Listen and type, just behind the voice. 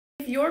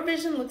If your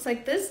vision looks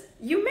like this,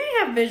 you may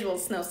have visual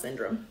snow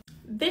syndrome.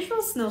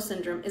 Visual snow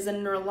syndrome is a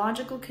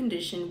neurological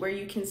condition where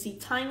you can see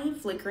tiny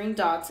flickering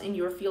dots in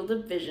your field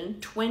of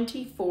vision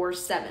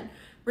 24/7,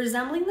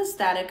 resembling the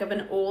static of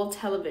an old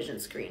television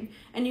screen,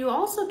 and you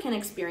also can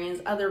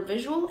experience other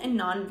visual and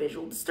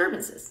non-visual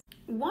disturbances.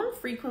 One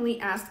frequently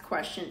asked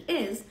question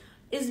is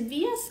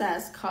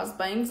VSS caused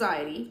by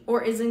anxiety,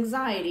 or is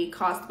anxiety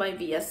caused by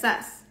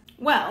VSS?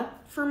 Well,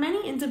 for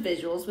many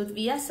individuals with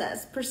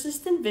VSS,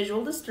 persistent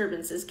visual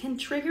disturbances can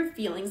trigger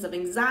feelings of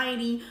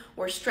anxiety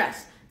or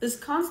stress. This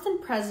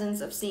constant presence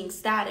of seeing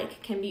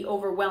static can be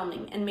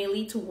overwhelming and may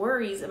lead to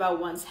worries about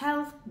one's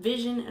health,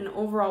 vision, and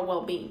overall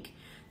well-being.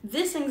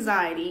 This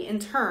anxiety, in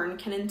turn,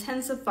 can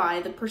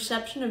intensify the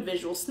perception of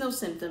visual snow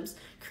symptoms,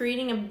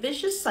 creating a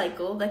vicious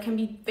cycle that can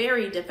be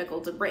very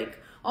difficult to break,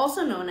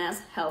 also known as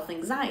health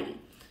anxiety.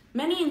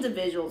 Many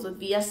individuals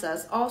with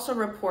VSS also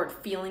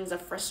report feelings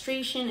of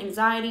frustration,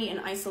 anxiety, and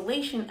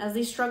isolation as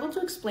they struggle to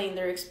explain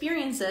their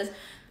experiences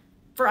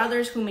for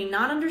others who may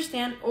not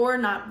understand or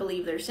not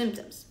believe their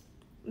symptoms.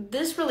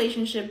 This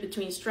relationship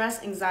between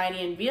stress, anxiety,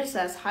 and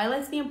VSS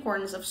highlights the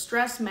importance of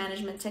stress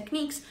management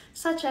techniques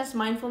such as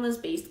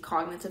mindfulness-based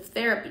cognitive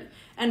therapy,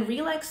 and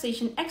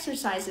relaxation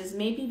exercises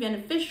may be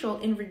beneficial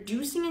in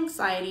reducing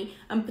anxiety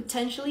and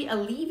potentially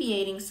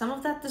alleviating some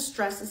of that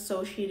distress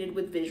associated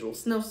with visual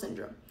snow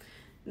syndrome.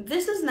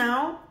 This is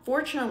now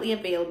fortunately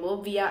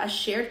available via a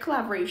shared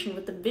collaboration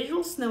with the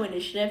Visual Snow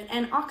Initiative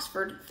and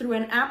Oxford through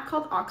an app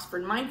called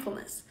Oxford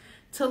Mindfulness.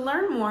 To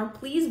learn more,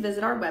 please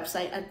visit our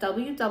website at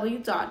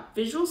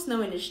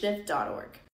www.visualsnowinitiative.org.